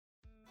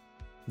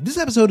This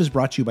episode is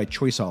brought to you by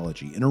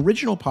Choiceology, an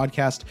original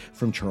podcast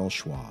from Charles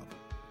Schwab.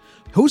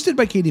 Hosted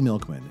by Katie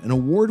Milkman, an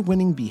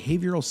award-winning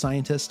behavioral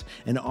scientist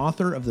and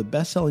author of the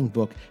best-selling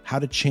book, How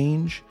to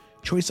Change,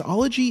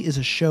 Choiceology is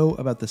a show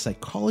about the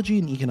psychology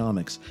and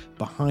economics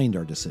behind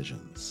our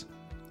decisions.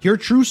 Hear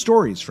true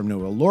stories from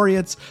Nobel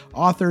laureates,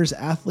 authors,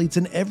 athletes,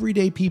 and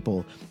everyday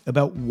people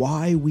about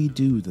why we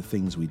do the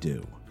things we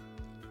do.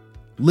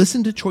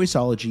 Listen to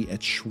Choiceology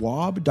at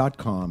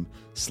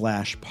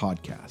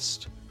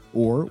schwab.com/podcast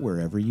or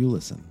wherever you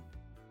listen.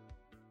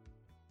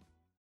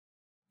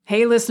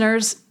 Hey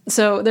listeners,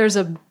 so there's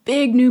a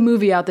big new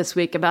movie out this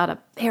week about a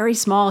very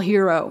small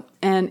hero,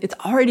 and it's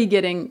already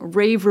getting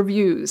rave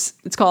reviews.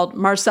 It's called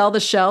Marcel the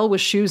Shell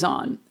with Shoes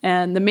On,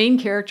 and the main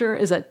character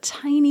is a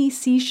tiny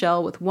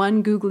seashell with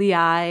one googly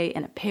eye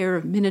and a pair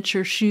of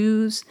miniature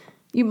shoes.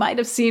 You might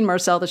have seen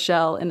Marcel the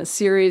Shell in a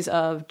series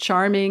of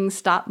charming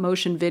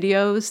stop-motion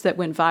videos that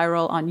went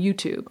viral on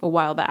YouTube a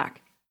while back.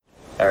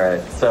 All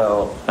right,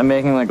 so I'm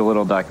making like a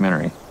little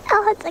documentary.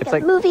 Oh, it's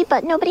like a movie,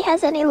 but nobody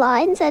has any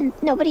lines, and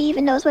nobody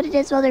even knows what it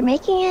is while they're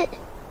making it.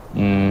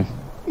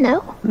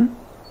 No?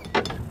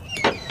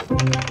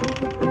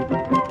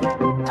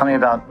 Tell me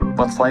about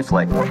what's life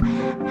like.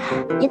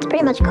 It's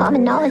pretty much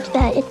common knowledge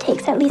that it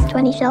takes at least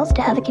 20 shells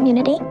to have a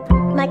community.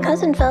 My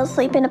cousin fell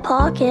asleep in a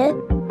pocket,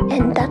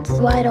 and that's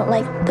why I don't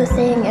like the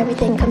saying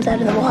everything comes out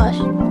of the wash.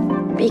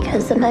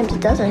 Because sometimes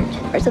it doesn't,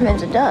 or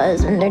sometimes it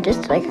does, and they're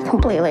just like a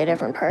completely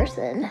different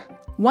person.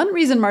 One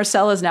reason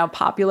Marcel is now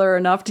popular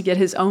enough to get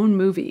his own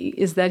movie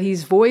is that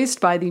he's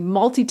voiced by the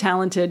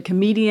multi-talented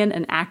comedian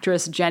and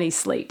actress Jenny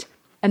Slate.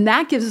 And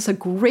that gives us a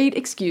great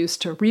excuse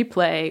to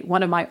replay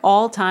one of my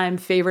all-time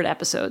favorite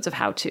episodes of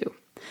How To.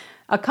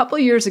 A couple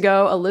years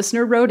ago, a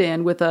listener wrote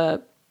in with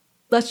a,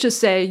 let's just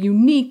say,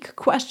 unique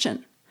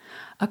question.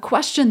 A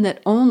question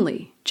that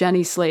only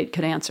Jenny Slate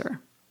could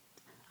answer.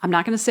 I'm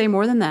not going to say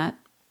more than that,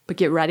 but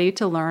get ready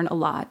to learn a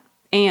lot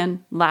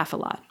and laugh a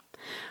lot.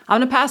 I'm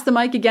going to pass the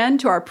mic again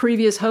to our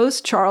previous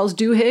host, Charles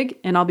Duhigg,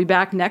 and I'll be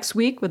back next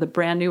week with a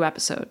brand new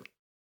episode.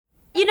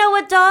 You know,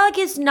 a dog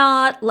is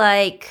not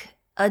like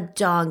a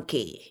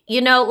donkey.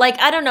 You know, like,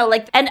 I don't know,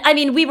 like, and I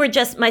mean,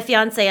 my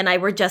fiance and I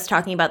were just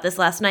talking about this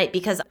last night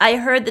because I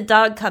heard the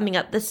dog coming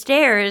up the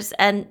stairs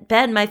and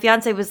Ben, my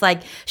fiance, was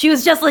like, she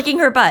was just licking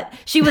her butt.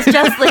 She was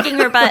just licking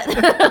her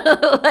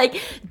butt. Like,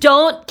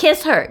 don't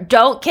kiss her.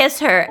 Don't kiss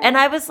her. And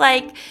I was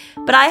like,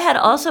 but I had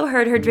also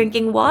heard her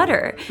drinking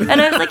water. And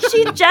I was like,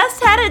 she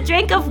just had a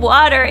drink of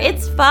water.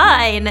 It's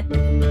fine.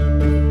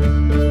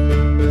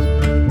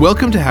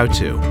 Welcome to How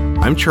To.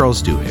 I'm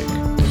Charles Duhigg.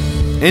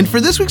 And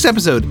for this week's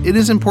episode, it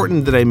is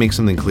important that I make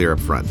something clear up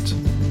front.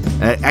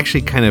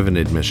 Actually, kind of an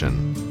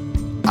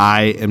admission.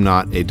 I am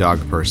not a dog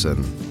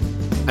person.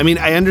 I mean,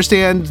 I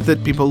understand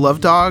that people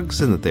love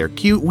dogs and that they're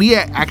cute.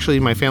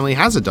 My family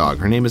has a dog.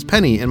 Her name is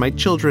Penny, and my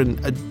children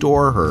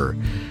adore her.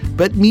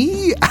 But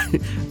me,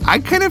 I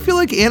kind of feel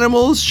like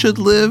animals should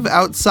live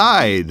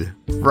outside,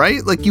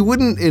 right? Like, you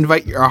wouldn't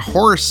invite a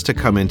horse to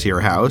come into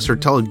your house or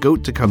tell a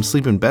goat to come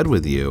sleep in bed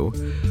with you.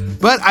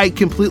 But I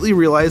completely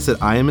realize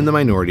that I am in the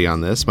minority on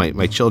this.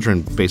 My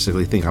children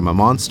basically think I'm a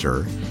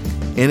monster.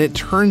 And it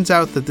turns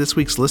out that this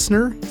week's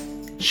listener,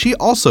 she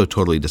also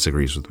totally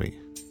disagrees with me.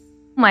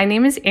 My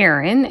name is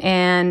Erin,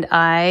 and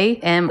I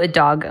am a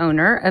dog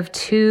owner of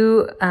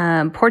two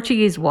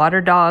Portuguese water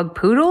dog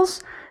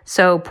poodles,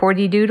 so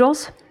Porty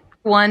Doodles.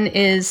 One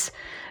is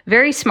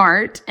very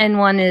smart, and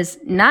one is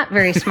not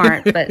very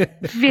smart,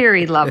 but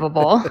very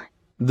lovable.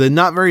 The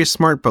not very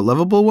smart but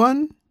lovable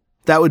one?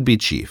 That would be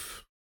Chief.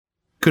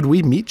 Could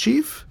we meet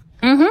Chief?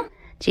 Mm-hmm.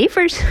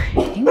 Chiefers.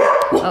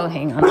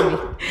 Hang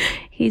on.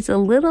 He's a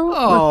little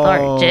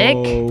lethargic.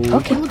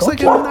 Okay, he looks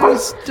like a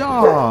nice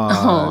dog.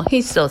 Oh,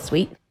 he's so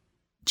sweet.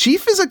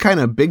 Chief is a kind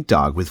of big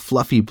dog with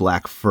fluffy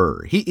black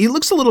fur. He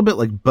looks a little bit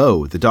like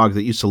Bo, the dog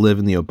that used to live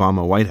in the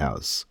Obama White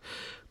House.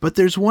 But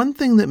there's one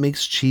thing that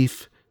makes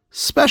Chief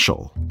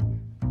special.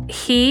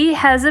 He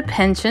has a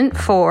penchant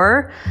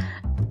for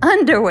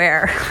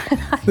underwear.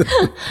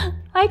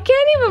 I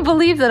can't even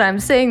believe that I'm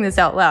saying this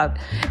out loud.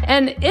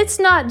 And it's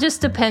not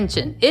just a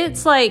penchant.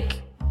 It's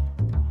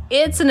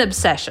an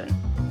obsession.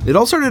 It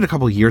all started a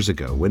couple years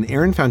ago when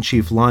Erin found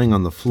Chief lying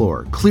on the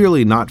floor,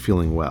 clearly not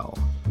feeling well.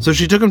 So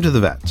she took him to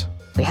the vet.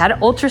 We had an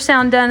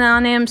ultrasound done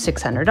on him,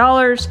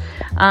 $600.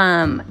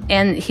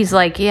 And he's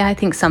like, yeah, I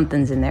think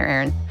something's in there,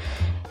 Erin.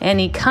 And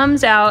he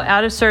comes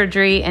out of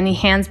surgery, and he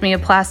hands me a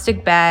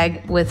plastic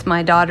bag with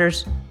my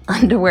daughter's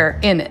underwear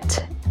in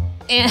it.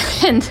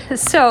 And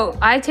so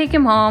I take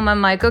him home.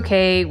 I'm like,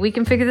 okay, we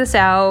can figure this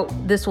out.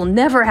 This will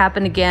never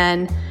happen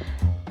again.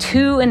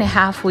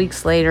 2.5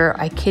 weeks later,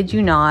 I kid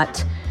you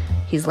not,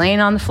 he's laying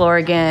on the floor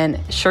again.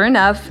 Sure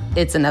enough,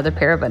 it's another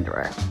pair of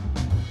underwear.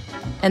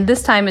 And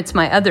this time it's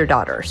my other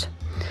daughter's.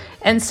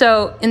 And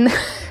so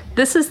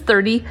this is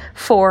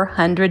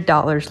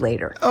 $3,400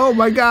 later. Oh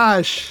my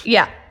gosh.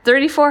 Yeah.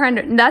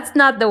 $3,400. That's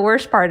not the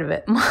worst part of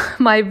it.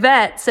 My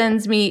vet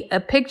sends me a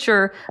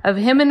picture of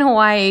him in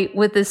Hawaii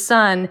with his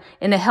son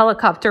in a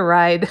helicopter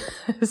ride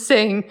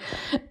saying,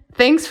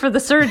 thanks for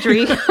the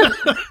surgery.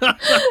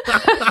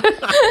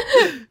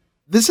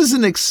 This is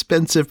an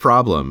expensive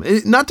problem,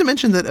 not to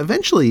mention that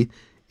eventually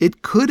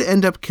it could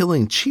end up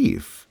killing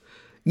Chief.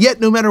 Yet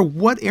no matter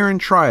what Erin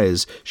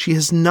tries, she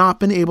has not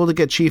been able to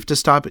get Chief to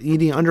stop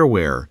eating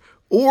underwear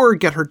or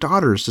get her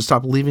daughters to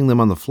stop leaving them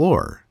on the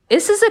floor.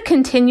 This is a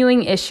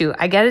continuing issue.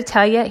 I gotta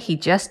tell you, he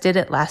just did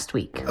it last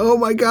week. Oh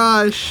my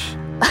gosh.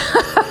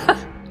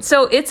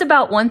 So it's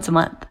about once a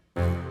month.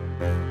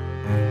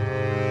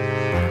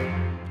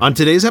 On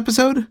today's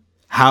episode,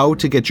 how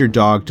to get your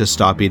dog to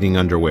stop eating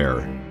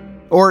underwear.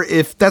 Or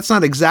if that's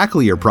not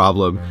exactly your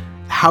problem,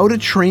 how to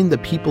train the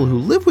people who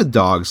live with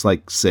dogs,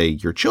 like, say,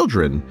 your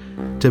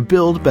children, to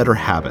build better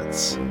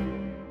habits.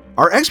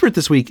 Our expert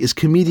this week is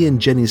comedian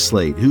Jenny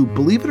Slate, who,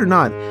 believe it or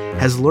not,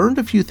 has learned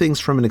a few things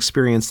from an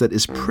experience that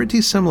is pretty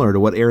similar to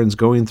what Erin's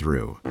going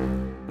through.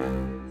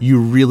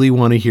 You really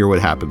want to hear what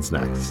happens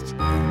next.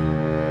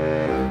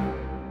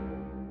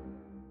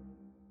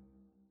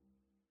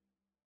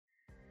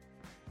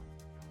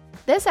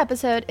 This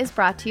episode is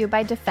brought to you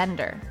by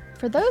Defender.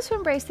 For those who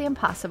embrace the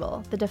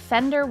impossible, the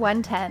Defender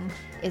 110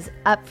 is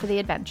up for the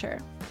adventure.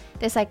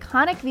 This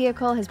iconic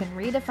vehicle has been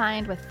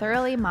redefined with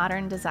thoroughly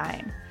modern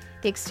design.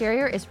 The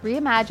exterior is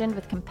reimagined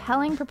with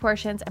compelling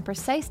proportions and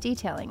precise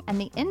detailing, and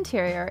the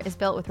interior is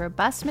built with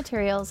robust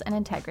materials and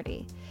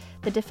integrity.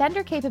 The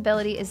Defender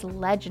capability is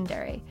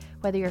legendary,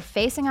 whether you're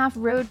facing off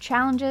road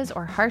challenges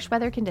or harsh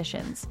weather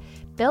conditions.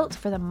 Built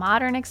for the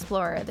modern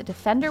explorer, the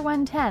Defender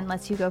 110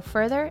 lets you go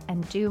further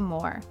and do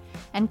more.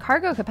 And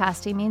cargo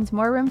capacity means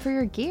more room for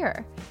your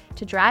gear.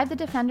 To drive the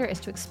Defender is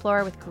to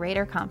explore with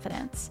greater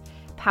confidence.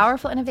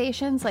 Powerful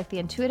innovations like the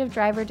intuitive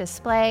driver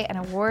display and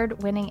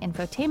award-winning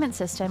infotainment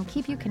system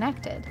keep you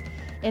connected.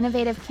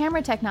 Innovative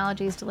camera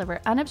technologies deliver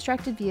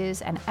unobstructed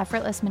views and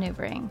effortless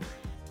maneuvering.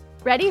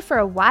 Ready for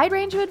a wide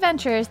range of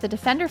adventures, the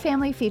Defender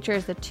family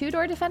features the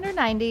two-door Defender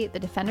 90, the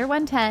Defender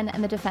 110,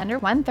 and the Defender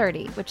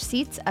 130, which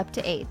seats up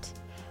to 8.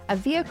 A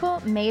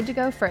vehicle made to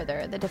go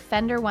further, the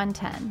Defender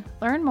 110.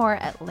 Learn more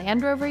at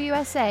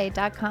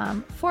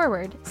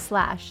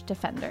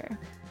LandRoverUSA.com/Defender.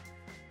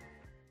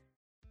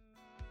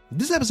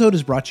 This episode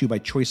is brought to you by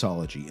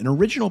Choiceology, an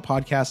original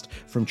podcast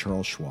from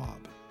Charles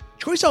Schwab.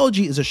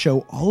 Choiceology is a show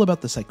all about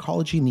the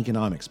psychology and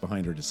economics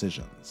behind our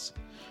decisions.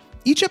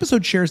 Each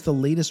episode shares the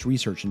latest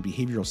research in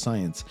behavioral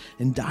science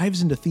and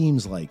dives into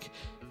themes like,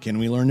 can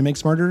we learn to make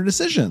smarter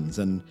decisions,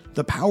 and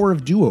the power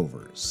of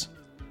do-overs.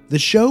 The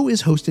show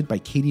is hosted by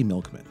Katie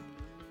Milkman.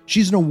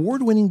 She's an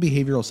award-winning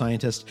behavioral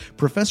scientist,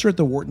 professor at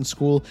the Wharton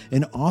School,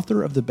 and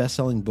author of the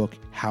best-selling book,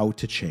 How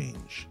to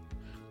Change.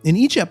 In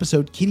each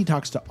episode, Katie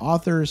talks to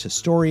authors,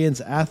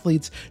 historians,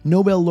 athletes,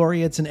 Nobel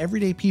laureates, and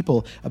everyday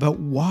people about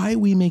why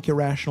we make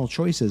irrational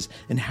choices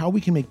and how we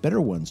can make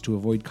better ones to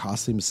avoid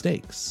costly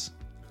mistakes.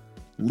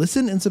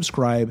 Listen and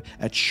subscribe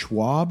at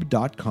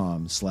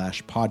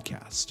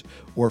schwab.com/podcast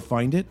or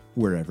find it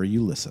wherever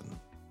you listen.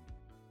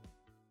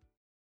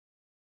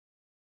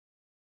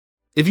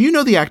 If you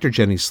know the actor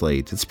Jenny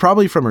Slate, it's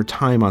probably from her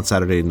time on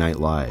Saturday Night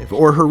Live,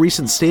 or her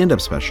recent stand-up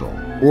special,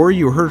 or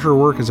you heard her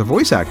work as a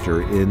voice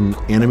actor in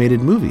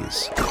animated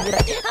movies.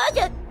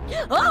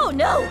 Oh,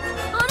 no.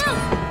 Oh,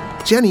 no.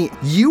 Jenny,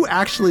 you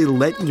actually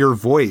lent your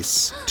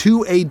voice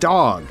to a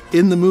dog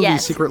in the movie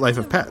Yes. Secret Life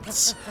of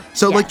Pets.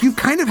 So, Yes. like, you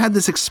kind of had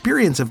this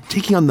experience of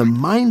taking on the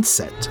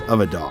mindset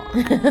of a dog.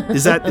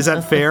 Is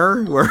that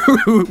fair?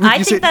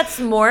 I think that's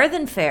more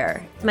than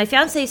fair. My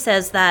fiance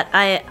says that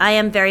I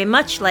am very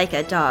much like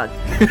a dog.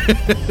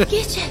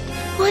 Gidget,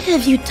 what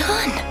have you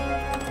done?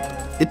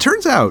 It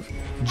turns out,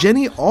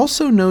 Jenny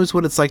also knows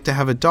what it's like to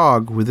have a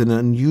dog with an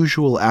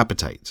unusual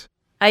appetite.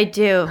 I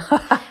do.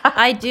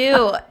 I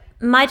do.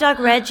 My dog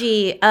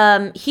Reggie,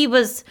 he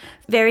was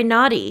very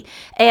naughty.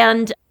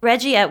 And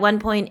Reggie at one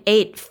point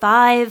ate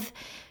 5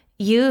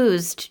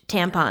 used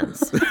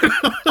tampons.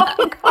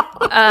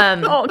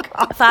 Oh,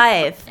 God.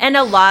 5. And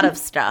a lot of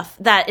stuff.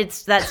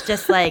 That's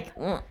just like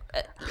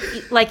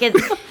it's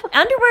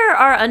underwear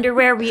are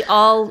underwear. We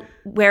all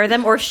wear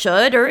them, or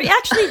should, or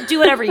actually do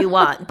whatever you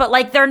want. But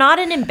like, they're not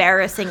an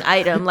embarrassing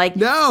item. Like,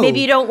 No.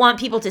 maybe you don't want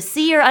people to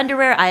see your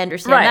underwear. I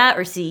understand Right. that,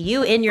 or see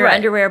you in your Right.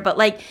 underwear. But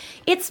like,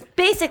 it's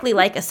basically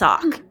like a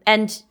sock.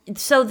 And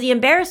so the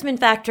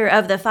embarrassment factor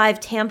of the 5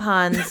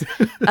 tampons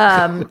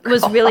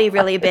was really,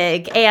 really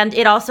big. And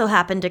it also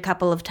happened a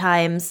couple of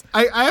times.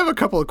 I have a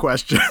couple of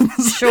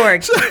questions. Sure.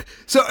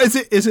 So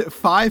is it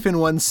 5 in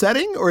one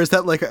setting, or is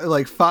that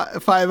like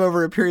five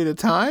over a period of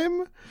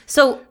time?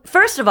 So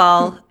first of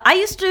all, I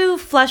used to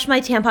flush my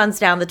tampons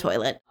down the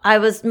toilet. I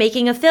was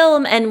making a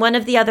film, and one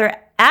of the other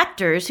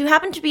actors, who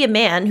happened to be a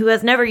man who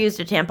has never used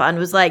a tampon,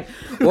 was like,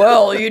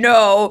 well,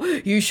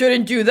 you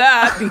shouldn't do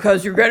that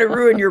because you're going to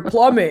ruin your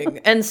plumbing.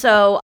 And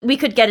so we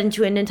could get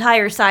into an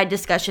entire side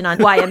discussion on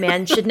why a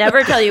man should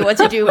never tell you what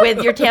to do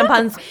with your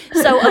tampons.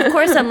 So of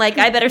course I'm like,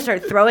 I better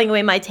start throwing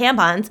away my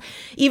tampons,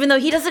 even though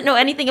he doesn't know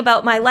anything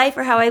about my life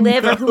or how I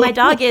live or who my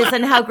dog is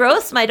and how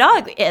gross my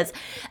dog is.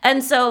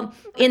 And so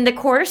in the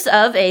course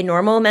of a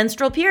normal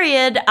menstrual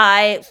period,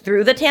 I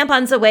threw the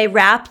tampons away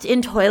wrapped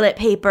in toilet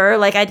paper.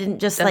 Like, I didn't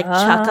just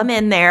chuck them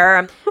in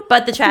there,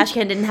 but the trash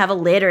can didn't have a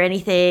lid or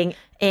anything.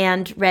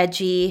 And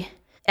Reggie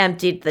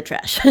emptied the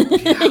trash.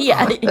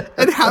 Yeah.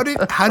 And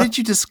how did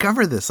you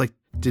discover this? Like,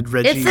 did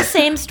Reggie? It's the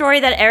same story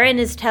that Aaron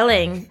is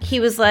telling. He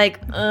was like,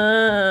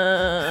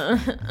 and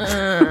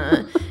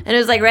it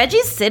was like,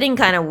 Reggie's sitting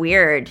kind of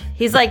weird.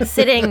 He's like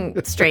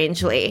sitting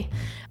strangely.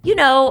 You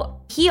know,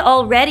 he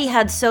already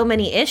had so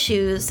many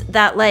issues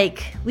that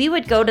like we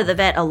would go to the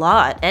vet a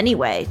lot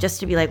anyway, just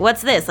to be like,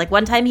 what's this? Like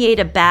one time he ate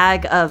a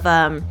bag of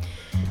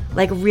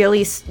like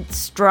really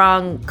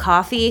strong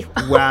coffee.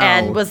 Wow.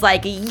 And was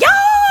like, yeah!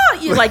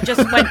 You like just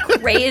went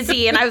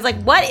crazy. And I was like,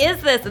 what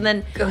is this? And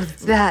then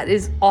That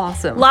is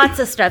awesome. lots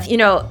of stuff, you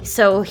know.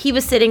 So he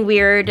was sitting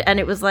weird and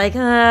it was like,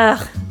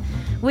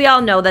 we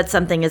all know that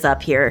something is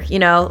up here, you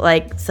know,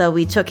 like, so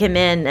we took him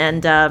in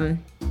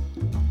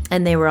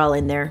and they were all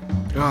in there.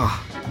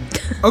 Oh.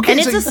 Okay,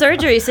 And it's a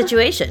surgery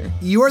situation.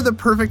 You are the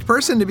perfect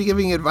person to be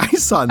giving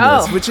advice on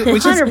this, which is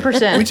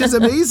 100%. which is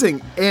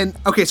amazing. And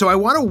okay, so I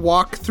want to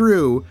walk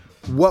through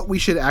what we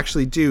should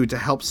actually do to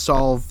help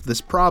solve this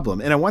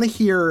problem. And I want to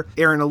hear,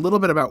 Aaron, a little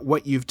bit about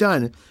what you've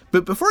done.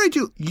 But before I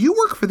do, you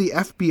work for the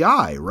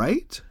FBI,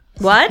 right?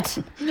 What?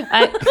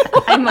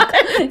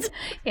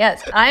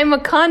 Yes, I'm a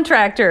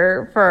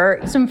contractor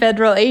for some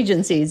federal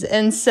agencies.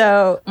 And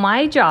so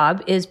my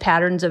job is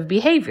patterns of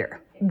behavior.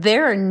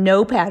 There are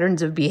no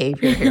patterns of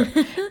behavior here.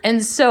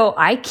 And so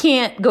I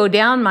can't go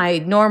down my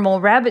normal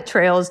rabbit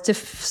trails to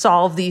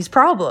solve these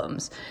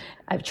problems.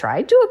 I've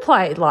tried to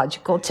apply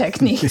logical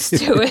techniques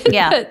to it,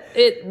 Yeah. but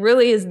it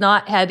really has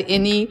not had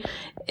any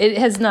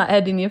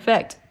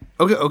effect.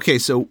 Okay.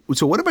 So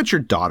what about your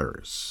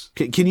daughters?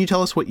 Can you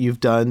tell us what you've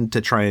done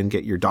to try and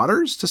get your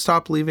daughters to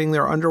stop leaving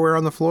their underwear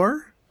on the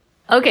floor?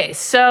 Okay,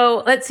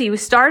 so let's see. We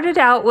started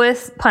out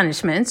with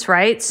punishments,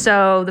 right?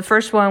 So the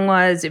first one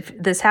was if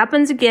this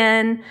happens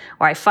again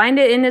or I find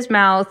it in his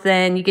mouth,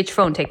 then you get your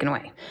phone taken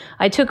away.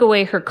 I took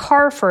away her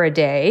car for a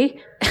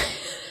day.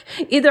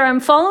 Either I'm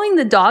following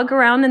the dog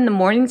around in the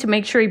morning to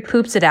make sure he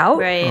poops it out.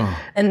 Right.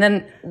 And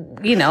then,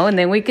 and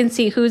then we can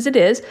see whose it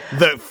is.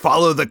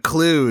 Follow the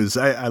clues.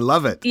 I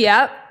love it.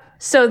 Yep.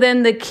 So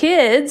then the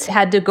kids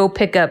had to go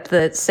pick up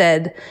the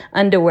said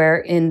underwear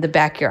in the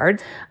backyard.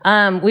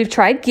 We've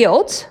tried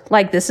guilt,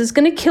 like this is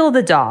going to kill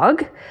the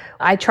dog.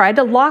 I tried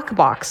a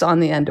lockbox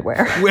on the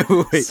underwear.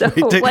 Wait. So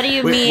What do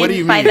you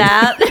mean by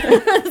that?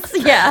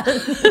 Yeah.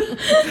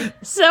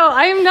 So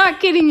I'm not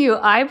kidding you.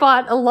 I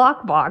bought a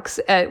lockbox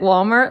at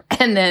Walmart,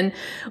 and then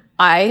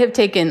I have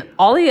taken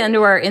all the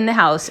underwear in the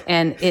house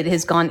and it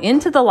has gone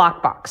into the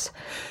lockbox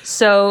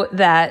so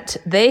that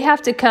they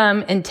have to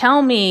come and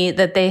tell me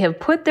that they have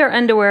put their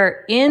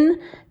underwear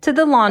into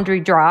the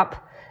laundry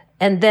drop.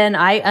 And then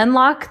I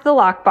unlock the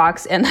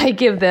lockbox and I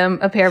give them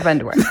a pair of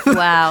underwear.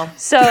 Wow.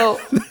 So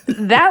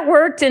that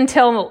worked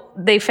until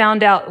they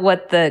found out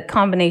what the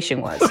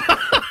combination was.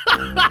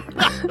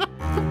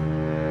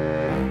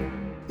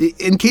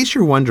 In case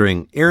you're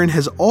wondering, Aaron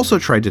has also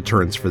tried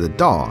deterrents for the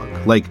dog,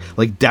 like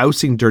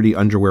dousing dirty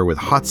underwear with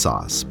hot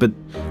sauce, but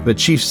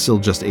Chief still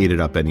just ate it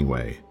up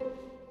anyway.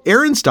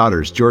 Aaron's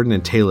daughters, Jordan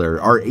and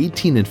Taylor, are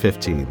 18 and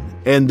 15,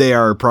 and they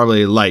are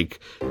probably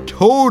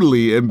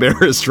totally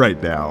embarrassed right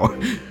now.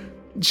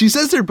 She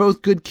says they're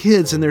both good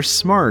kids and they're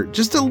smart,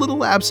 just a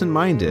little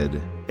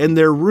absent-minded, and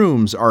their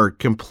rooms are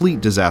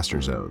complete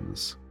disaster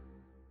zones.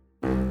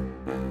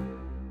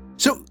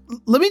 So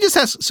let me just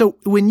ask, so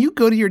when you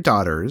go to your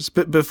daughters,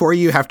 but before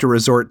you have to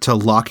resort to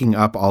locking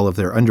up all of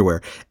their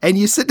underwear, and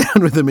you sit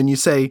down with them and you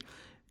say,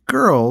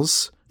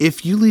 girls,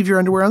 if you leave your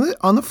underwear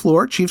on the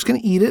floor, Chief's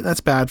going to eat it.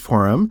 That's bad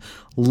for him.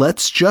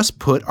 Let's just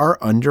put our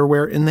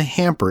underwear in the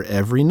hamper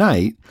every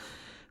night.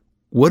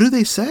 What do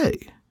they say?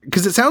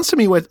 Because it sounds to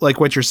me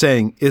what you're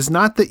saying is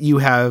not that you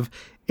have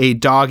a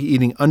dog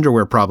eating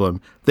underwear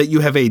problem, that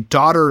you have a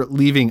daughter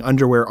leaving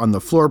underwear on the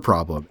floor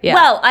problem. Yeah.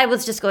 Well, I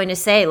was just going to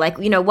say,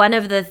 one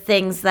of the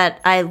things that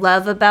I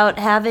love about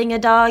having a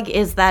dog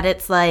is that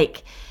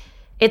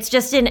it's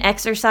just an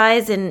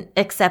exercise in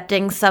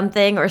accepting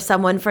something or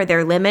someone for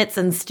their limits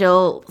and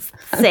still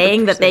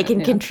saying that they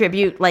can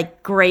contribute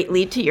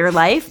greatly to your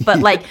life,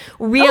 but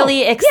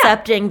really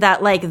accepting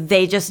that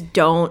they just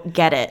don't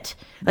get it.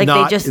 They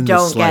just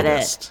don't get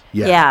it.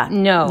 Yeah.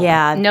 No.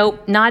 Yeah.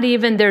 Nope. Not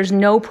even. There's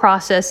no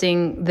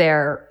processing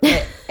there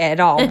at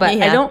all. But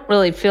Yeah. I don't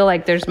really feel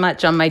like there's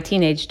much on my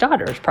teenage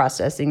daughters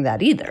processing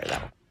that either,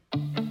 though.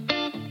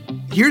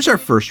 Here's our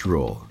first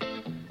rule.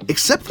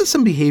 Accept that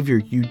some behavior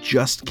you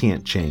just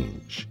can't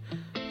change.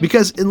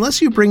 Because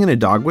unless you bring in a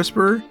dog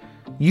whisperer,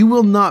 you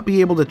will not be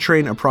able to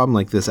train a problem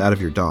like this out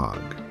of your dog.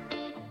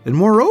 And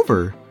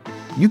moreover,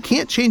 you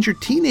can't change your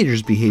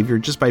teenager's behavior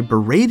just by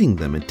berating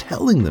them and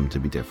telling them to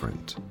be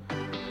different.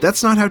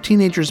 That's not how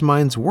teenagers'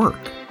 minds work.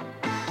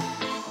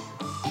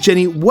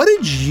 Jenny, what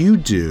did you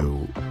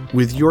do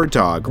with your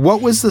dog?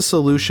 What was the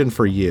solution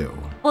for you?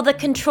 Well, the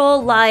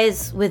control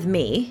lies with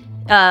me.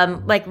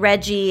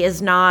 Reggie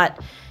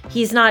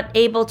he's not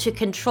able to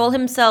control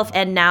himself.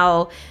 And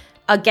now,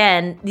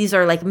 again, these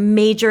are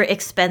major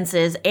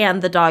expenses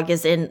and the dog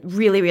is in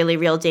really, really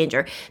real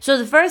danger. So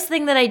the first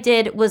thing that I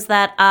did was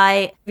that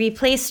I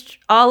replaced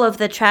all of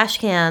the trash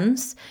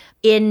cans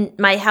in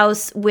my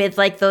house with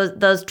like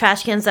those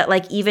trash cans that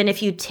like even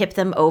if you tip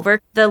them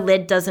over, the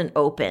lid doesn't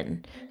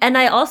open. And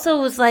I also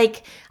was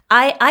like,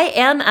 I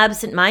am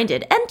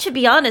absent-minded. And to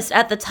be honest,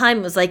 at the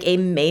time was like a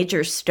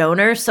major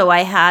stoner. So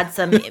I had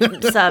some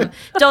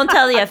don't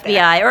tell the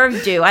FBI or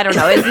do, I don't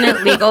know. Isn't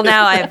it legal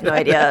now? I have no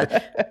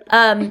idea.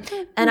 And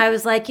I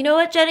was like, you know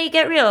what, Jenny,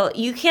 get real.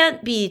 You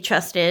can't be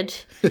trusted.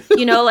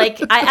 You know,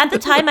 like at the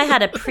time I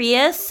had a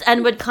Prius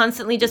and would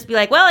constantly just be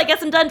like, well, I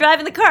guess I'm done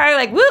driving the car.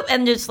 Like, whoop,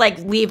 and just like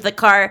leave the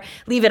car,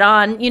 leave it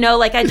on. You know,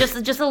 like I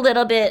just a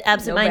little bit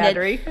absent-minded. No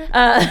battery.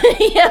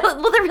 Yeah,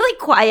 well, they're really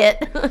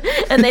quiet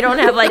and they don't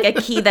have like a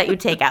key that you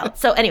take out.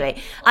 So anyway,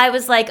 I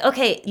was like,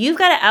 okay, you've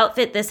got to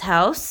outfit this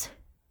house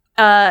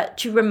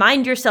to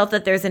remind yourself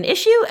that there's an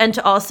issue and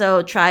to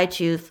also try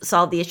to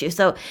solve the issue.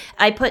 So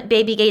I put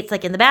baby gates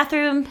like in the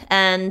bathroom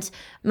and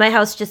my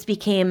house just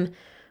became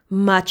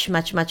much,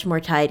 much, much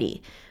more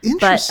tidy.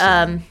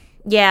 Interesting.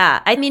 But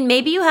yeah, I mean,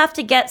 maybe you have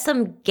to get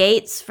some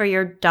gates for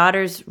your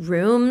daughter's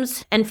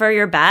rooms and for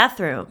your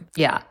bathroom.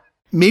 Yeah.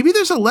 Maybe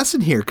there's a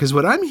lesson here, because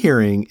what I'm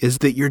hearing is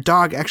that your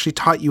dog actually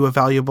taught you a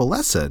valuable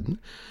lesson,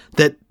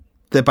 that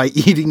by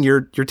eating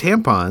your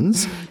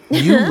tampons,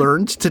 you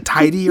learned to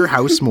tidy your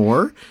house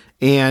more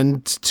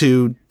and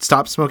to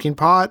stop smoking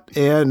pot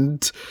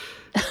and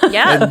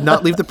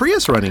not leave the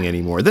Prius running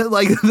anymore. That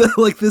like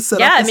this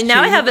setup. Yeah, I mean,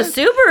 now I have a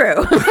Subaru.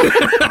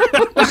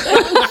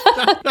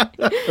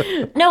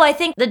 No, I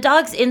think the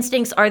dog's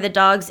instincts are the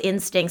dog's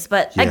instincts.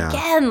 But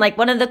again, like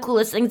one of the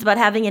coolest things about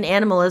having an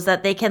animal is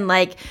that they can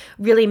like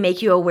really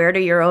make you aware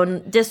to your own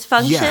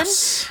dysfunction.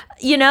 Yes.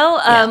 You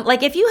know,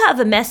 like if you have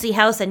a messy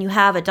house and you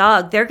have a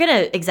dog, they're going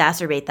to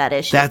exacerbate that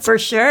issue. That's for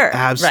sure.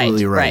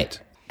 Absolutely right.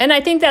 And I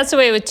think that's the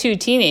way with two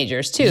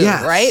teenagers too,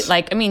 yes. right?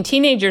 Like, I mean,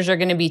 teenagers are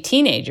going to be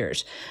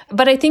teenagers.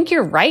 But I think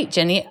you're right,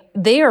 Jenny.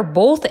 They are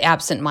both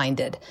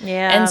absent-minded.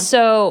 Yeah. And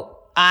so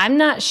I'm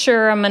not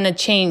sure I'm going to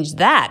change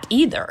that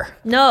either.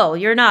 No,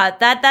 you're not.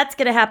 That's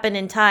going to happen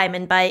in time.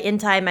 And by in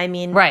time, I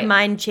mean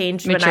mine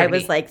changed Maturity. when I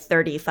was like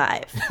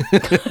 35.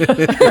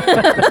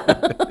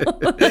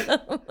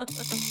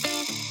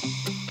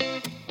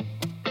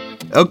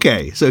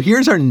 Okay, so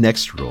here's our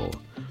next rule.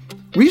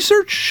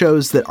 Research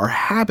shows that our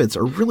habits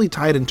are really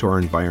tied into our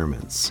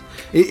environments.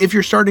 If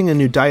you're starting a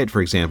new diet,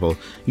 for example,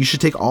 you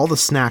should take all the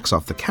snacks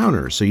off the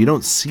counter so you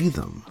don't see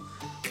them.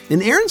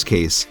 In Erin's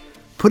case,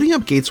 putting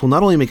up gates will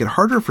not only make it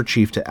harder for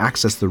Chief to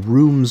access the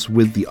rooms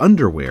with the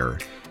underwear,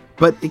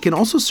 but it can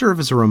also serve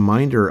as a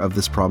reminder of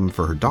this problem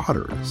for her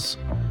daughters.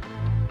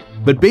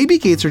 But baby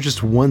gates are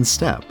just one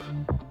step.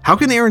 How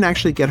can Erin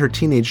actually get her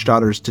teenage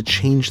daughters to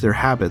change their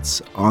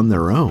habits on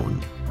their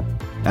own?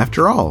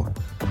 After all,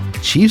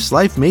 Chief's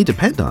life may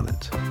depend on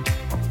it.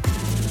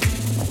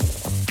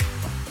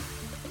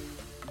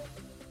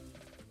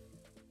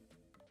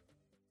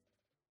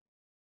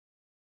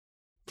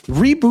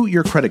 Reboot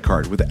your credit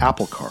card with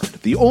Apple Card,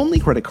 the only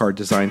credit card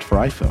designed for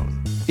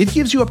iPhone. It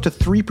gives you up to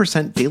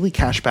 3% daily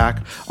cash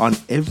back on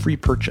every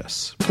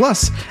purchase.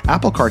 Plus,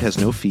 Apple Card has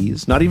no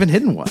fees, not even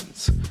hidden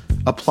ones.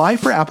 Apply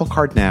for Apple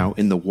Card now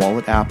in the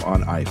Wallet app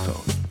on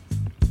iPhone.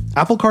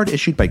 Apple Card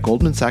issued by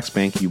Goldman Sachs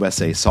Bank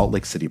USA Salt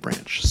Lake City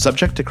branch,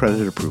 subject to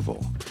credit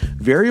approval.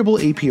 Variable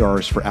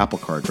APRs for Apple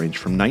Card range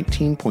from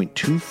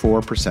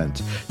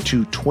 19.24%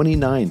 to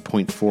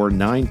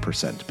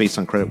 29.49% based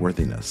on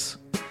creditworthiness.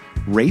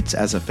 Rates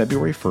as of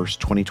February 1st,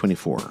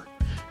 2024.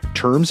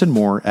 Terms and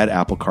more at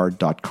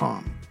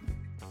applecard.com.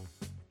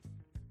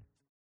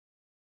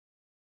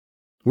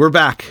 We're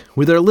back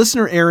with our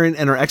listener Erin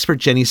and our expert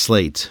Jenny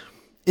Slate.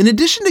 In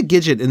addition to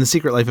Gidget in The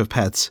Secret Life of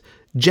Pets,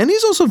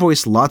 Jenny's also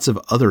voiced lots of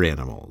other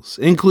animals,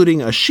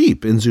 including a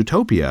sheep in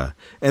Zootopia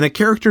and a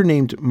character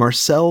named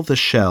Marcel the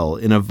Shell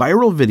in a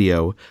viral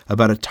video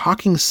about a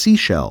talking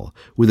seashell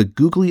with a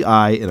googly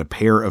eye and a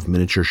pair of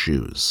miniature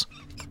shoes.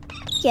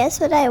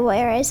 Guess what I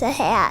wear as a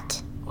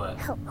hat? What?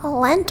 A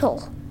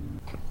lentil.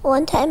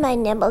 One time I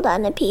nibbled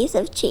on a piece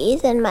of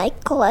cheese and my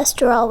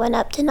cholesterol went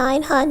up to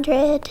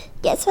 900.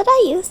 Guess what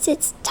I used to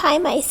tie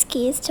my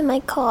skis to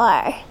my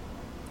car?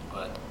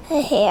 What? A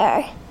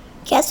hair.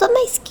 Guess what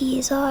my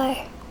skis are?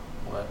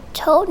 What?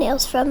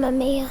 Toenails from a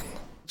man.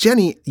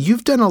 Jenny,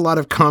 you've done a lot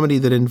of comedy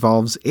that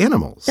involves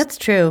animals. That's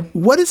true.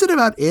 What is it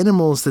about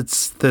animals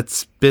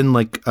that's been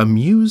like a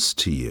muse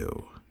to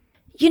you?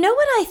 You know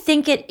what I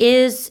think it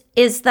is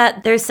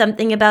that there's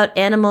something about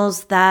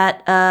animals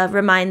that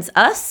reminds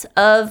us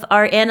of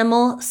our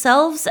animal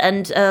selves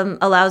and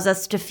allows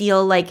us to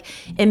feel like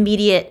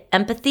immediate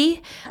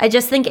empathy. I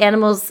just think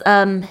animals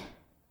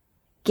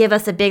give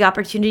us a big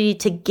opportunity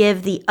to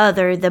give the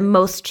other the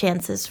most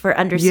chances for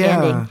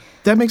understanding. Yeah,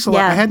 that makes a lot.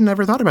 I hadn't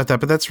ever thought about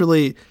that, but that's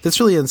really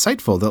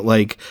insightful that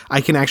like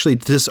I can actually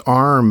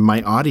disarm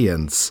my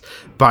audience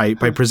by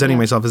presenting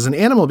myself as an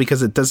animal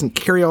because it doesn't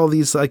carry all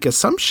these like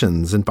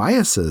assumptions and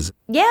biases.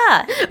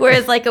 Yeah.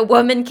 Whereas like a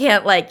woman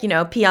can't like,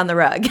 pee on the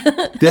rug.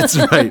 That's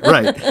right.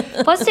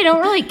 Plus they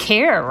don't really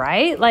care,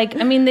 right? Like,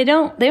 I mean, they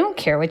don't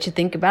care what you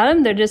think about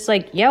them. They're just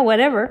like, yeah,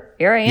 whatever.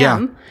 Here I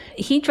am. Yeah.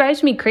 He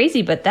drives me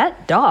crazy, but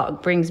that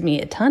dog brings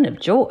me a ton of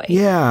joy.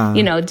 Yeah.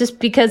 Just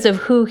because of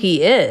who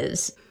he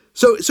is.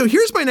 So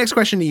here's my next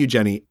question to you,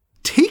 Jenny.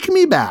 Take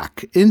me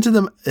back into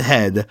the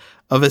head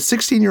of a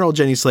 16-year-old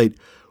Jenny Slate.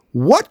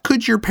 What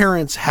could your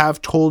parents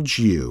have told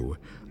you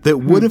that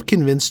would have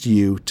convinced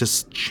you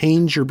to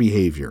change your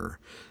behavior,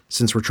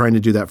 since we're trying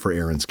to do that for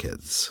Aaron's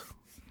kids?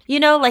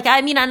 And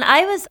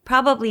I was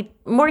probably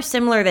more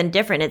similar than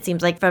different, it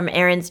seems like, from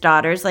Aaron's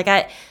daughters. Like,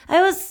 I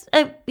was,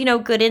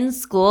 good in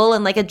school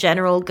and, like, a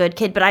general good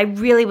kid, but I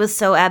really was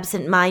so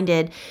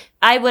absent-minded.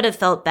 I would have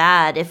felt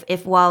bad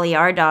if Wally,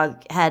 our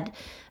dog, had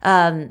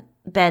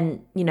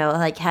been,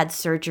 had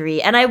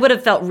surgery. And I would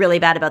have felt really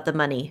bad about the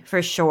money,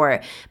 for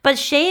sure. But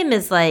shame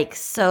is, like,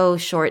 so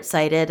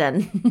short-sighted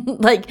and,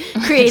 like,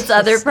 creates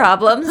other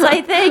problems,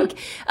 I think.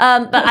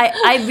 But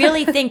I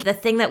really think the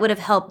thing that would have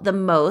helped the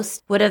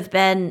most would have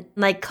been,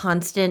 like,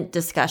 constant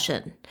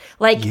discussion.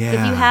 Like,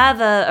 if you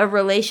have a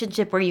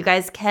relationship where you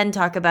guys can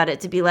talk about it,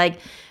 to be like,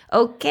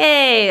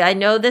 okay, I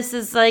know this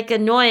is, like,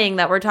 annoying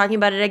that we're talking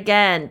about it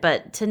again,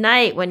 but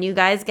tonight when you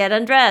guys get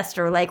undressed,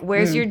 or, like,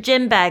 where's your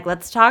gym bag?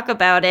 Let's talk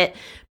about it.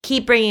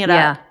 Keep bringing it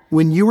up.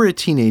 When you were a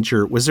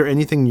teenager, was there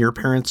anything your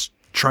parents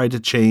tried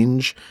to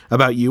change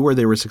about you where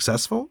they were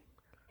successful?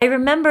 I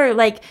remember,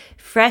 like,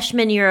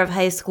 freshman year of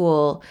high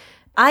school,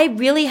 I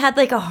really had,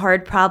 like, a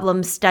hard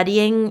problem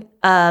studying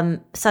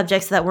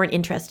subjects that weren't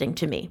interesting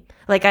to me.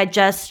 Like, I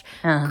just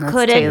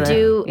couldn't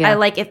do,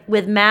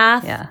 with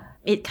math. Yeah.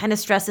 It kind of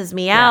stresses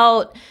me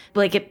out.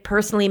 Like, it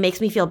personally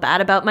makes me feel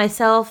bad about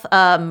myself,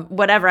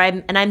 whatever.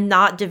 I'm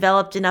not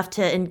developed enough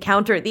to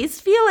encounter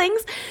these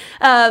feelings.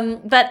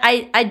 But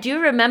I do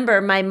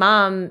remember my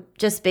mom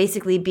just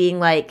basically being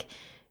like,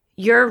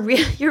 you're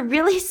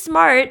really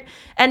smart.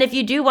 And if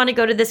you do want to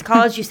go to this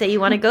college you say you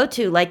want to go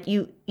to, like,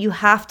 you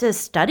have to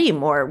study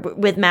more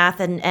with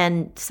math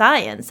and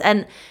science.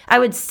 And I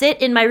would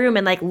sit in my room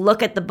and, like,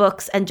 look at the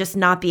books and just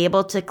not be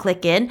able to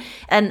click in.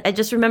 And I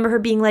just remember her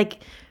being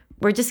like,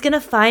 we're just going to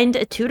find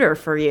a tutor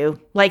for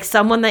you, like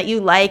someone that you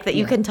like, that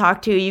you can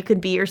talk to, you can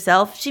be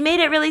yourself. She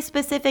made it really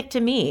specific to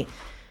me.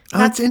 Oh,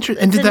 that's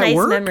interesting. And did that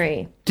work?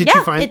 Memory. Did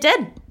you find it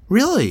did.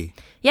 Really?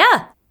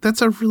 Yeah.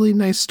 That's a really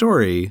nice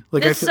story.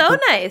 Like, it's so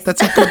nice.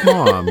 That's a good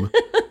mom.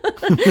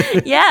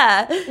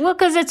 Yeah. Well,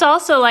 because it's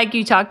also, like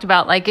you talked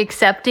about, like,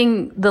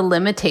 accepting the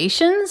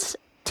limitations.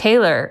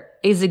 Taylor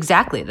is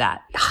exactly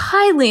that.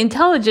 Highly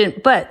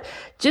intelligent, but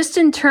just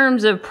in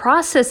terms of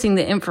processing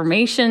the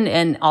information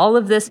and all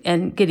of this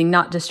and getting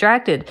not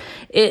distracted,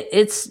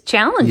 it's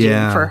challenging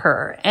for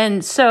her.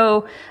 And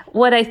so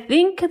what I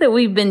think that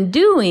we've been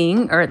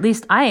doing, or at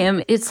least I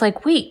am, it's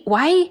like, wait,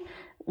 why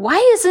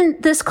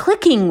isn't this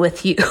clicking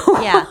with you?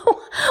 Yeah.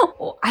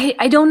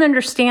 I don't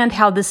understand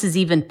how this is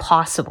even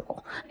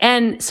possible.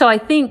 And so I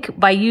think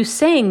by you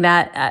saying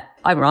that,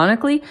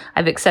 ironically,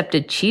 I've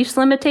accepted Chief's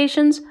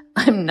limitations.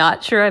 I'm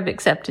not sure I've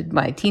accepted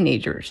my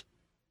teenagers.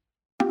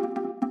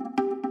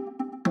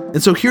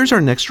 And so here's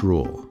our next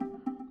rule.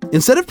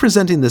 Instead of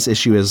presenting this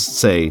issue as,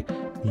 say,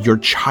 your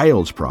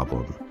child's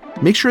problem,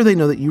 make sure they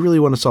know that you really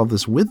want to solve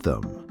this with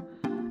them.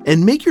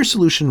 And make your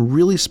solution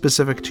really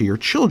specific to your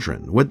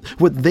children, what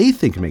they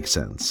think makes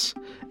sense,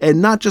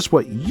 and not just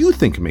what you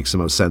think makes the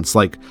most sense,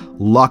 like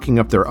locking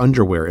up their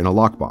underwear in a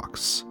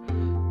lockbox.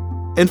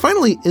 And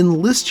finally,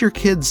 enlist your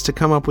kids to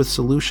come up with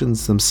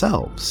solutions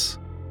themselves.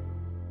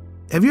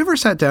 Have you ever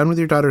sat down with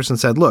your daughters and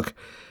said, look,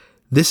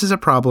 this is a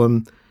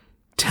problem.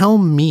 Tell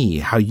me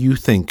how you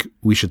think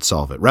we should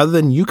solve it, rather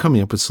than you coming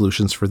up with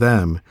solutions for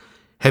them.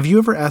 Have you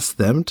ever asked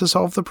them to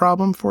solve the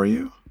problem for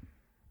you?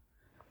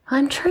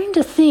 I'm trying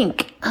to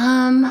think.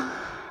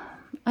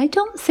 I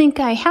don't think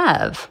I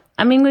have.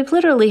 I mean, we've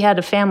literally had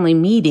a family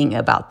meeting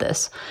about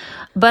this,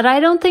 but I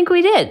don't think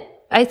we did.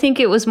 I think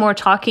it was more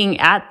talking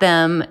at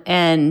them,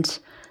 and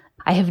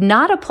I have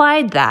not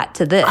applied that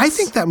to this. I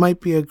think that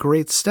might be a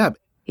great step.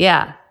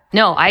 Yeah.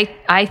 No,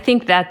 I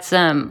think that's,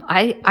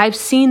 I've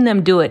seen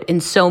them do it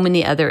in so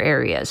many other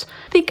areas.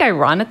 I think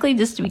ironically,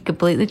 just to be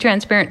completely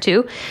transparent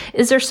too,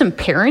 is there some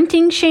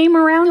parenting shame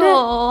around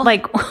it?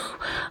 Like,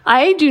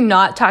 I do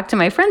not talk to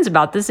my friends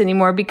about this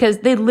anymore because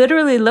they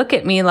literally look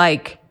at me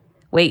like,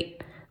 wait,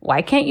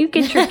 why can't you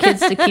get your kids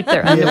to keep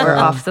their underwear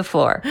off the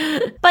floor?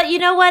 But you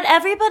know what?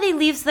 Everybody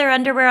leaves their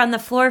underwear on the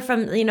floor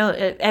from,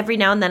 every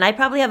now and then. I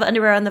probably have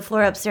underwear on the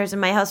floor upstairs in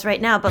my house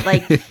right now, but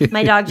like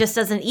my dog just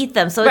doesn't eat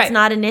them. So it's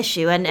not an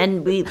issue.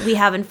 And we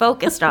haven't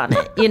focused on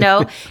it,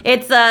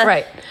 It's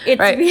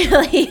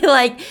really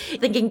like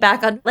thinking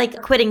back on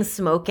like quitting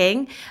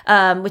smoking,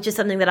 which is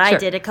something that I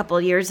did a couple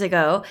of years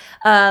ago.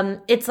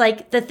 It's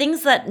like the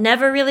things that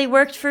never really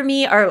worked for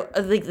me are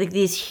like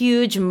these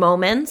huge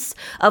moments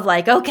of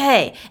like,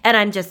 okay, and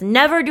I'm just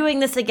never doing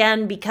this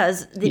again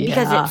because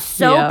it's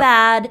so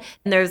bad,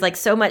 and there's like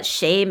so much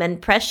shame and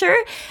pressure,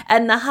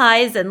 and the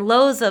highs and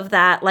lows of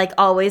that like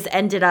always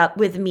ended up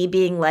with me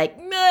being like,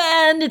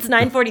 man, it's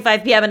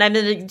 9:45 p.m. and I'm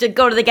going to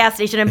go to the gas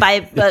station and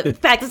buy a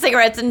pack of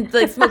cigarettes and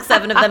like, smoke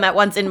 7 of them at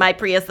once in my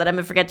Prius that I'm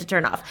going to forget to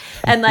turn off.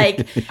 And like,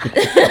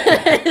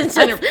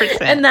 100%.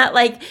 And that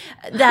like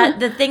that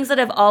the things that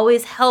have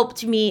always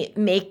helped me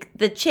make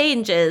the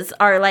changes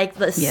are like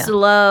the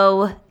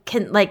slow,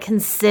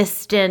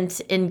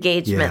 consistent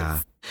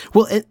engagements.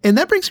 Well, and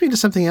that brings me to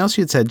something else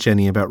you had said,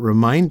 Jenny, about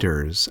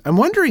reminders. I'm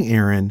wondering,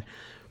 Erin,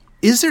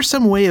 is there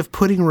some way of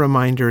putting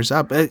reminders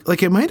up?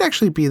 Like, it might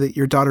actually be that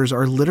your daughters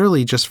are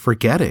literally just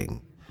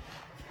forgetting.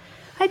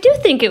 I do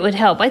think it would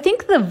help. I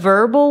think the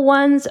verbal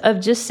ones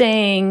of just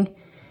saying,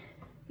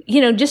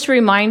 just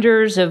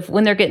reminders of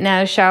when they're getting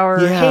out of the shower,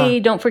 hey,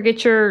 don't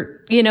forget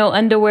your,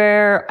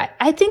 underwear.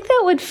 I think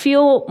that would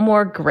feel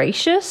more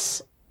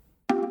gracious.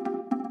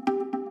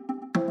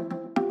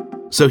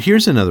 So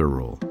here's another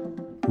rule.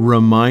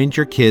 Remind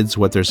your kids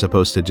what they're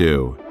supposed to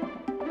do,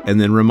 and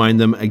then remind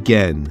them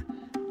again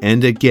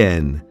and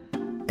again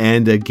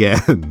and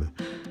again.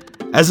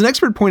 As an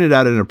expert pointed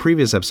out in a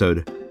previous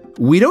episode,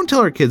 we don't tell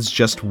our kids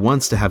just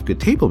once to have good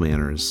table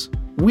manners.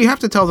 We have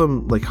to tell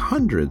them like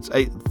hundreds,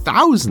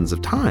 thousands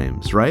of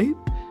times, right?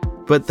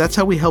 But that's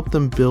how we help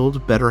them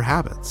build better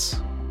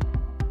habits.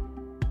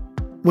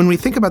 When we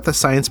think about the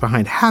science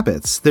behind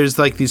habits, there's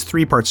like these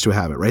three parts to a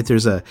habit, right?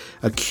 There's a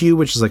cue,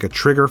 which is like a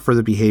trigger for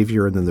the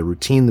behavior, and then the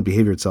routine, the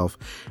behavior itself,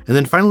 and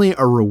then finally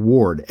a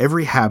reward.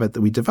 Every habit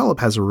that we develop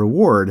has a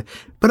reward.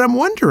 But I'm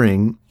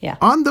wondering,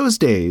 on those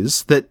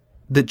days that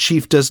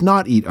Chief does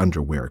not eat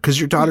underwear, because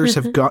your daughters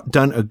have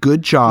done a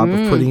good job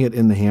of putting it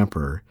in the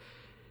hamper,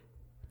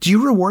 do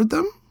you reward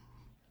them?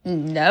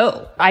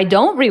 No, I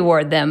don't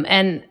reward them.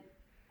 And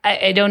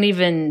I don't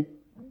even...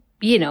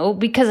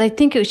 because I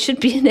think it should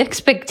be an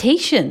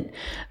expectation.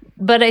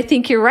 But I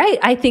think you're right.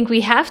 I think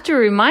we have to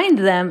remind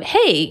them,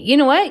 hey, you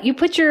know what? You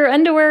put your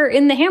underwear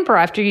in the hamper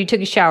after you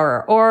took a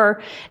shower,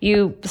 or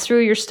you threw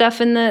your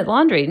stuff in the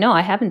laundry. No,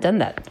 I haven't done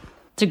that.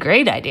 It's a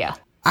great idea.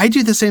 I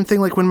do the same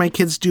thing. Like when my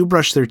kids do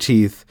brush their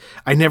teeth,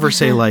 I never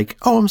say like,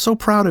 oh, I'm so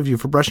proud of you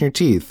for brushing your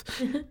teeth.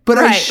 But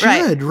I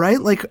should, right?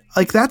 Like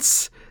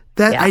that's...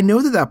 I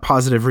know that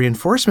positive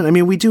reinforcement. I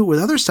mean, we do it with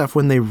other stuff.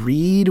 When they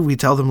read, we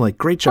tell them like,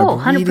 great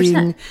job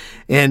reading.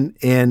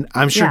 And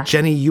I'm sure,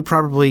 Jenny, you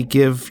probably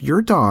give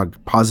your dog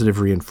positive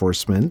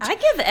reinforcement. I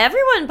give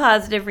everyone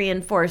positive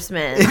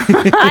reinforcement.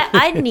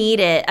 I need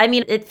it. I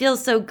mean, it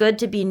feels so good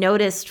to be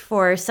noticed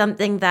for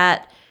something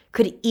that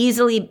could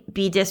easily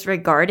be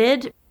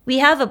disregarded. We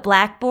have a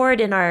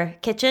blackboard in our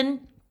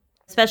kitchen.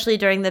 Especially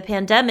during the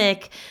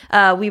pandemic,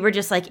 we were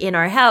just like in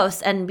our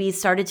house and we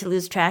started to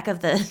lose track of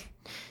the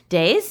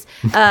days,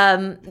 like,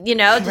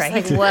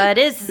 what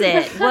is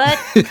it?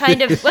 What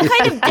kind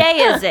of day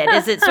is it?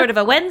 Is it sort of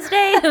a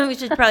Wednesday? We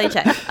should probably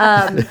check.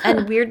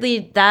 And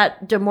weirdly,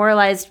 that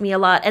demoralized me a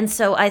lot. And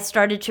so I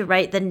started to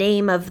write the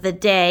name of the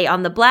day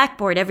on the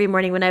blackboard every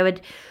morning when I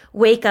would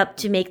wake up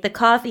to make the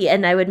coffee,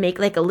 and I would make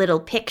like a little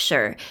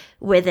picture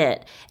with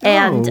it.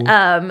 And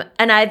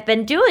I've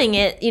been doing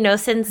it,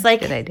 since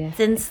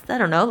I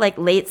don't know, like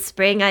late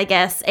spring, I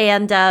guess.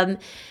 And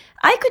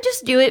I could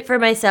just do it for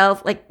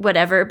myself, like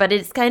whatever, but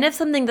it's kind of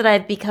something that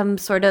I've become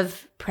sort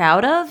of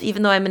proud of,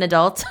 even though I'm an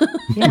adult.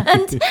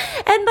 and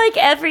like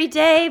every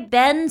day,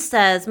 Ben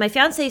says, my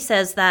fiance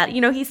says that,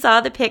 he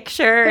saw the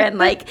picture and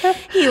like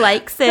he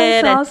likes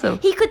it. That's awesome.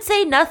 He could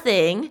say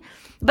nothing,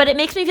 but it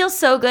makes me feel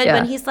so good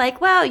when he's like,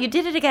 wow, you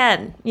did it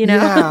again,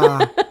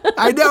 Yeah,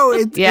 I know.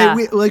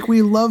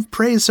 We love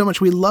praise so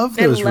much. We love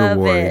those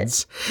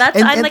rewards.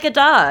 I'm like a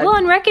dog. Well,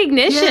 and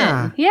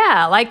recognition.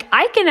 Yeah, like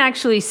I can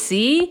actually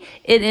see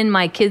it in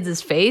my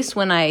kids' face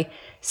when I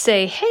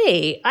say,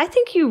 hey, I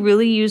think you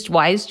really used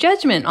wise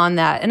judgment on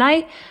that.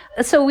 And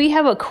so we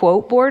have a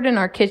quote board in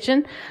our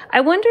kitchen.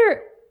 I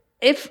wonder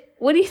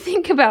what do you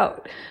think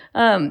about,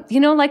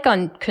 like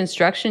on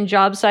construction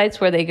job sites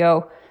where they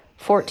go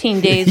 14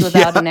 days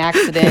without an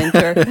accident,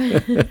 or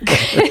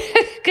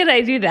could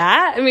I do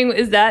that? I mean,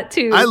 is that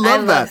too? I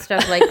love that.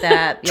 Stuff like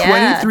that.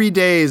 23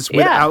 days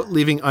without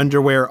leaving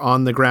underwear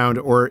on the ground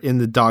or in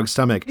the dog's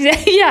stomach.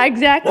 Yeah,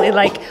 exactly.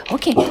 Like,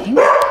 okay,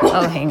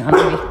 hang on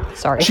to me.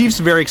 Sorry. Chief's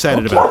very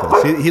excited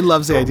about this. He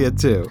loves the idea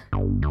too.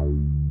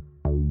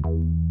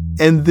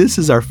 And this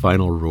is our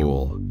final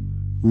rule.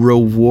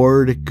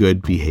 Reward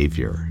good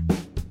behavior.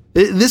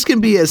 This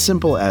can be as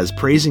simple as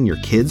praising your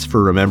kids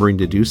for remembering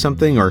to do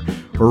something, or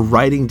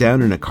writing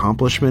down an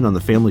accomplishment on the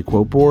family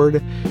quote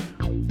board.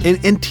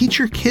 And teach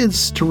your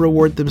kids to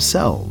reward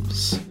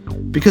themselves,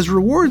 because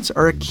rewards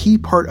are a key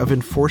part of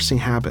enforcing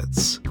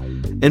habits.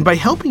 And by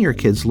helping your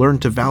kids learn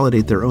to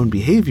validate their own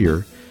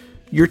behavior,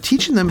 you're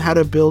teaching them how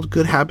to build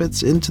good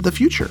habits into the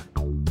future.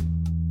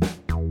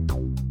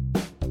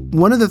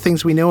 One of the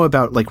things we know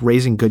about like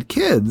raising good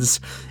kids,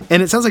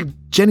 and it sounds like,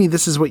 Jenny,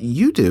 this is what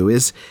you do,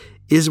 is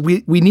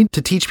we need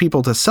to teach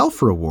people to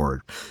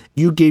self-reward.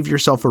 You gave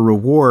yourself a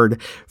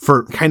reward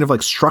for kind of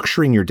like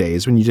structuring your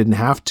days when you didn't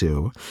have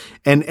to.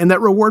 And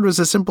that reward was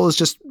as simple as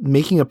just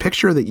making a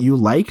picture that you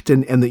liked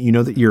and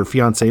that that your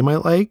fiance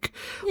might like.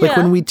 Yeah. Like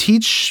when we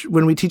teach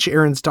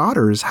Erin's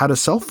daughters how to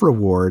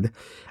self-reward,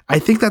 I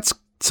think that's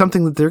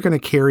something that they're going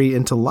to carry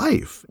into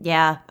life.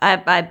 Yeah,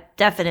 I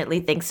definitely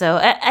think so.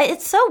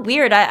 It's so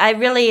weird. I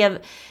really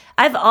have.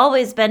 I've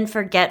always been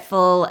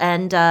forgetful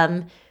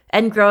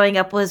and growing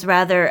up was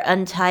rather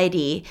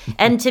untidy.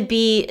 And to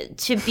be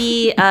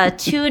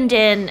tuned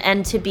in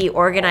and to be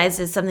organized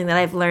is something that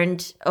I've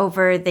learned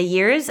over the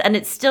years. And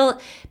it's still,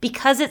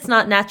 because it's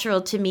not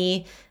natural to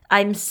me,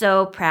 I'm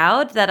so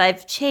proud that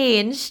I've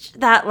changed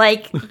that,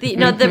 like,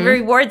 the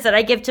rewards that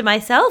I give to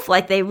myself,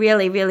 like, they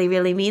really, really,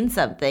 really mean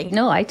something.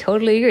 No, I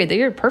totally agree that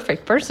you're a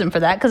perfect person for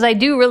that, because I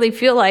do really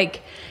feel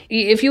like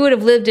if you would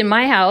have lived in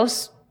my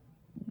house,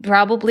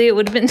 probably it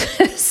would have been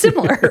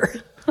similar.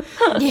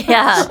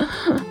 Yeah.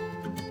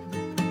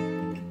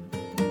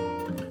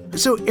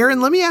 So,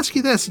 Erin, let me ask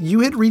you this. You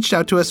had reached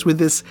out to us with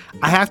this,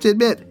 I have to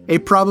admit, a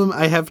problem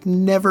I have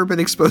never been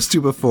exposed to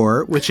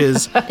before, which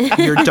is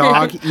your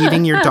dog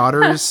eating your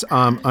daughter's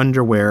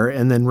underwear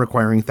and then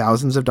requiring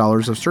thousands of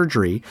dollars of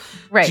surgery.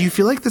 Right. Do you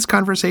feel like this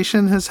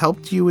conversation has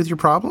helped you with your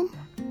problem?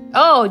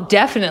 Oh,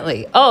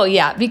 definitely. Oh,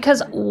 yeah.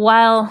 Because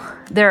while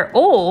they're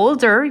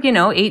older,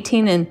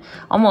 18 and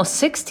almost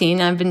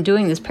 16, I've been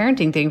doing this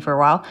parenting thing for a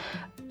while,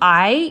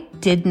 I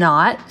did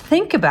not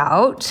think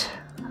about,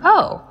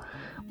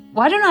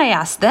 why don't I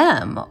ask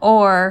them?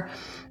 Or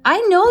I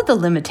know the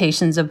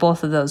limitations of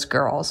both of those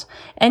girls,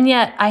 and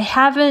yet I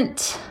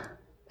haven't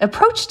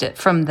approached it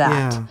from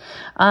that. Yeah.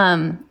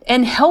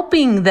 And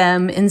helping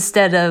them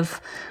instead of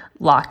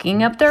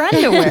locking up their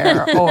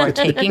underwear or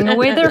taking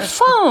away their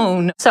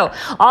phone. So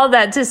all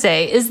that to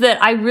say is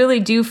that I really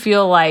do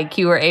feel like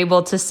you were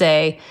able to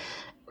say,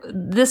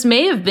 this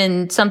may have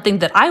been something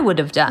that I would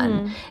have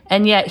done.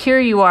 And yet here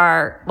you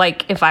are,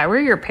 like, if I were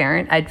your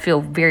parent, I'd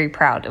feel very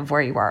proud of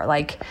where you are.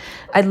 Like,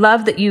 I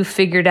love that you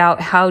figured out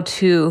how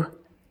to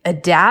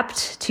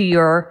adapt to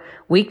your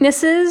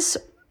weaknesses.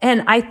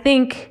 And I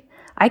think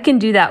I can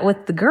do that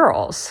with the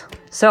girls.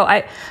 So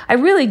I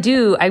really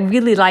do. I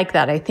really like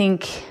that. I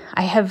think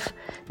I have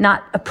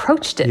not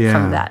approached it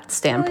from that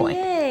standpoint.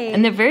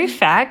 And the very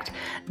fact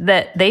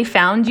that they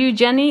found you,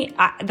 Jenny,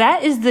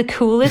 that is the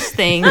coolest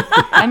thing.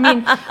 I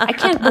mean, I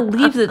can't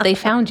believe that they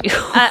found you.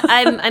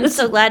 I'm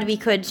so glad we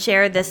could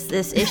share this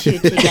issue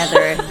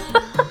together.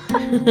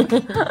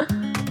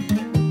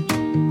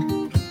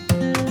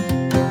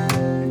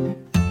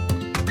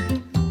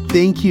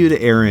 Thank you to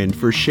Erin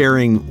for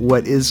sharing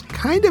what is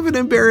kind of an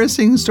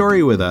embarrassing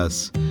story with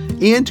us,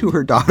 and to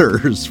her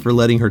daughters for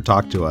letting her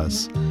talk to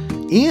us.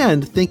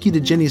 And thank you to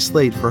Jenny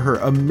Slate for her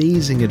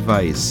amazing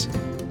advice.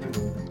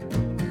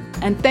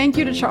 And thank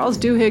you to Charles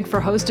Duhigg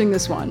for hosting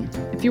this one.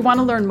 If you want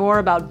to learn more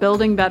about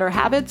building better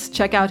habits,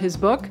 check out his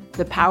book,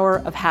 The Power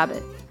of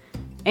Habit.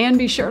 And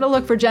be sure to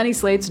look for Jenny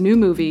Slate's new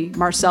movie,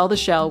 Marcel the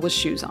Shell with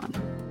Shoes On.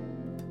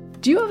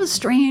 Do you have a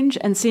strange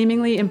and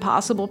seemingly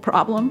impossible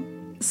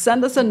problem?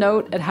 Send us a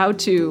note at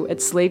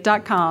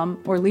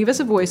howto@slate.com or leave us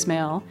a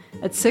voicemail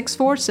at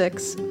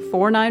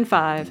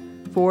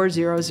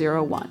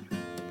 646-495-4001.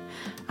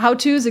 How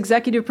To's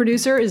executive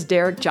producer is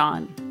Derek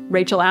John.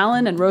 Rachel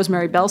Allen and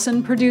Rosemary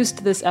Belson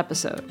produced this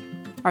episode.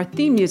 Our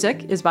theme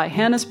music is by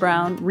Hannes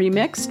Brown,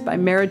 remixed by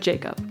Merritt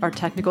Jacob, our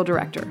technical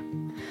director.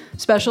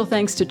 Special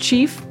thanks to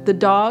Chief, the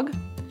dog,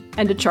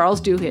 and to Charles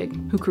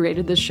Duhigg, who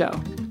created this show.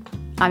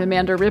 I'm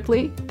Amanda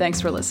Ripley.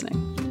 Thanks for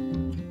listening.